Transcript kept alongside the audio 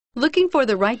Looking for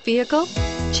the right vehicle?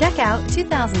 Check out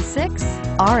 2006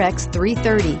 RX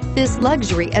 330. This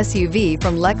luxury SUV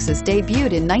from Lexus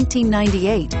debuted in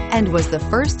 1998 and was the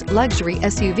first luxury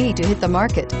SUV to hit the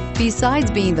market.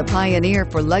 Besides being the pioneer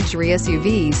for luxury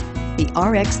SUVs, the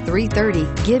RX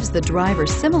 330 gives the driver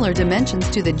similar dimensions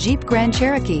to the Jeep Grand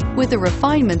Cherokee with the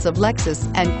refinements of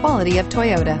Lexus and quality of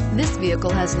Toyota. This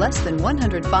vehicle has less than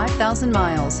 105,000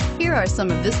 miles. Here are some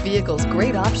of this vehicle's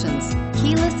great options: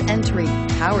 keyless entry,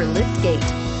 power lift gate,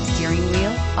 steering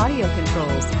wheel audio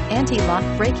controls, anti-lock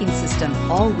braking system,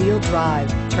 all-wheel drive,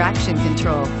 traction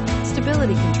control,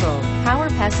 stability control, power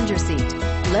passenger seat,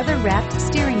 leather-wrapped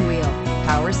steering wheel,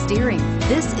 power steering.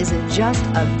 This isn't just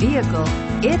a vehicle,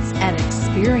 it's an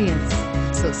experience.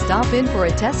 So stop in for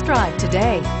a test drive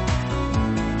today.